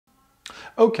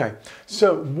Okay,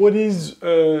 so what is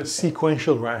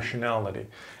sequential rationality?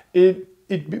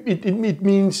 It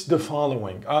means the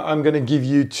following. I'm going to give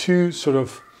you two sort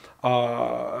of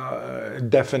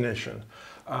definition.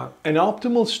 An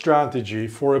optimal strategy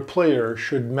for a player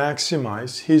should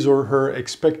maximize his or her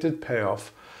expected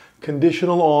payoff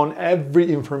conditional on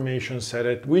every information set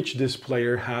at which this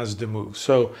player has the move.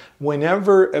 So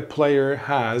whenever a player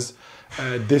has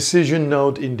a decision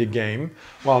node in the game,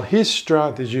 while his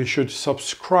strategy should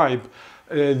subscribe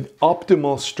an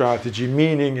optimal strategy,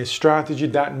 meaning a strategy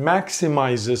that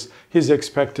maximizes his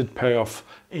expected payoff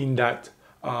in that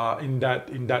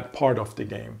part of the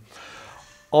game.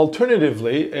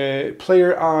 Alternatively, a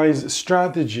player I's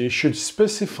strategy should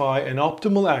specify an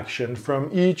optimal action from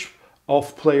each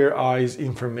of player I's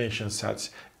information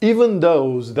sets, even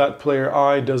those that player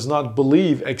I does not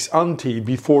believe ex ante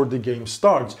before the game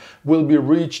starts will be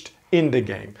reached in the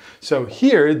game. So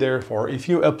here, therefore, if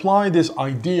you apply this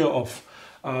idea of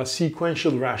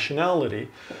sequential rationality,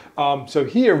 so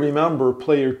here remember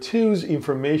player 2's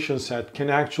information set can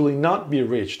actually not be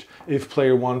reached if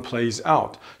player 1 plays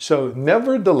out. So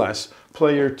nevertheless,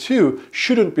 player 2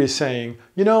 shouldn't be saying,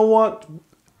 you know what,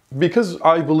 because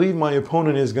I believe my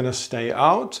opponent is going to stay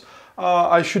out,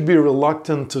 I should be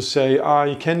reluctant to say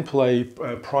I can play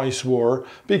price war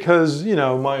because, you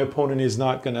know, my opponent is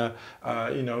not going to,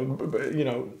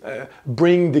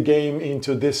 bring the game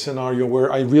into this scenario where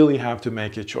I really have to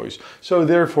make a choice. So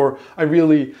therefore, I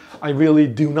really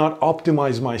do not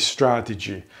optimize my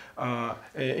strategy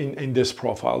in this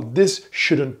profile. This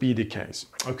shouldn't be the case.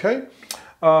 Okay.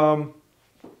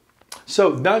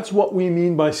 So that's what we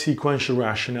mean by sequential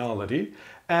rationality.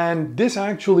 And this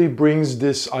actually brings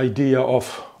this idea of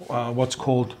what's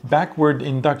called backward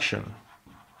induction.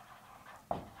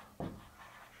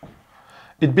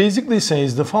 It basically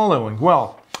says the following.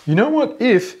 Well, you know what?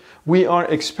 If we are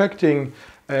expecting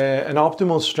an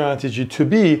optimal strategy to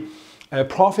be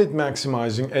profit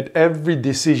maximizing at every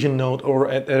decision node or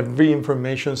at every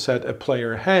information set a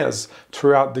player has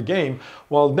throughout the game,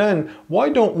 well then why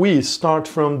don't we start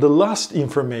from the last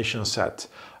information set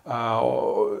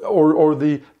or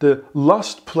the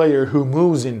last player who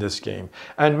moves in this game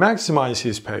and maximize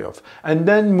his payoff, and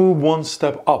then move one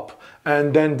step up,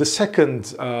 and then the second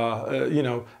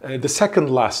the second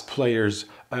last player's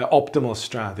optimal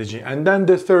strategy, and then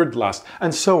the third last,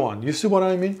 and so on. You see what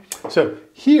I mean? So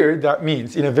here that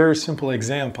means, in a very simple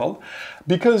example,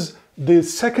 because the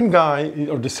second guy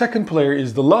or the second player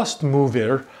is the last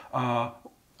mover,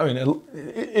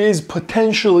 is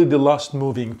potentially the last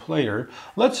moving player,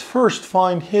 let's first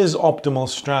find his optimal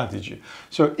strategy.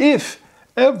 So if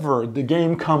ever the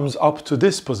game comes up to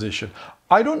this position,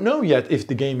 I don't know yet if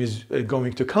the game is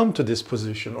going to come to this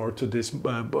position or to this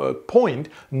point,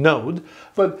 node,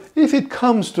 but if it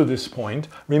comes to this point,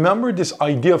 remember this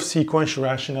idea of sequential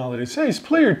rationality says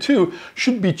player 2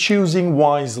 should be choosing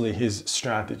wisely his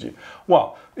strategy.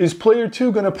 Well, is player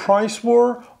 2 going to price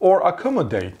war or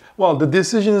accommodate? Well, the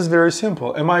decision is very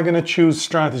simple. Am I going to choose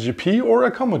strategy P or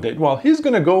accommodate? Well, he's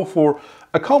going to go for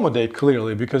accommodate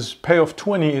clearly because payoff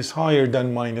 20 is higher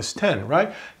than -10,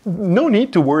 right? No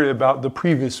need to worry about the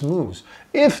previous moves.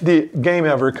 If the game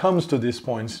ever comes to these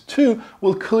points, 2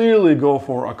 will clearly go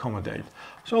for accommodate.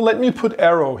 So let me put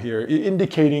arrow here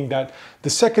indicating that the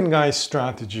second guy's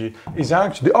strategy is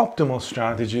actually the optimal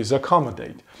strategy is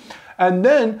accommodate. And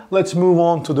then let's move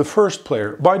on to the first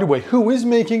player. By the way, who is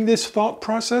making this thought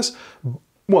process?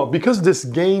 Well, because this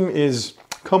game is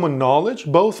common knowledge,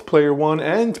 both player 1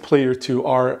 and player 2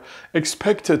 are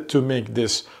expected to make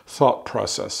this thought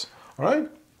process. All right?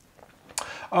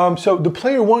 So the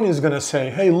player 1 is going to say,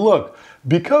 hey, look,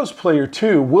 because player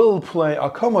 2 will play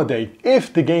accommodate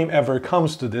if the game ever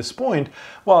comes to this point,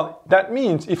 well, that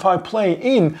means if I play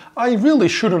in, I really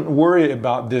shouldn't worry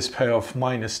about this payoff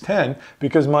 -10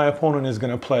 because my opponent is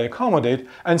going to play accommodate,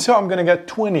 and so I'm going to get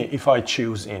 20 if I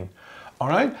choose in. All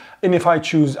right, and if I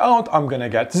choose out, I'm going to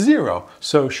get 0.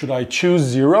 So should I choose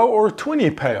 0 or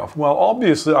 20 payoff? Well,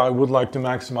 obviously I would like to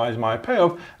maximize my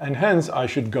payoff, and hence I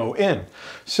should go in.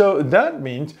 So that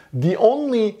means the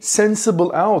only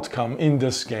sensible outcome in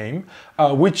this game,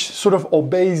 which sort of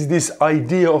obeys this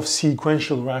idea of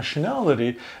sequential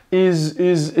rationality, is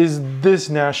this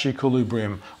Nash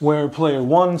equilibrium, where player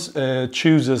 1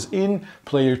 chooses in,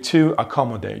 player 2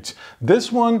 accommodates.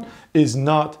 This one is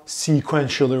not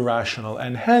sequentially rational,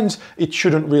 and hence it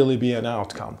shouldn't really be an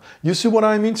outcome. You see what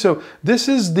I mean? So this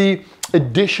is the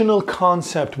additional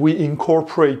concept we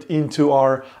incorporate into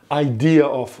our idea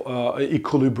of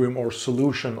equilibrium or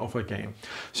solution of a game.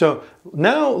 So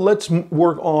now let's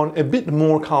work on a bit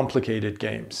more complicated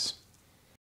games.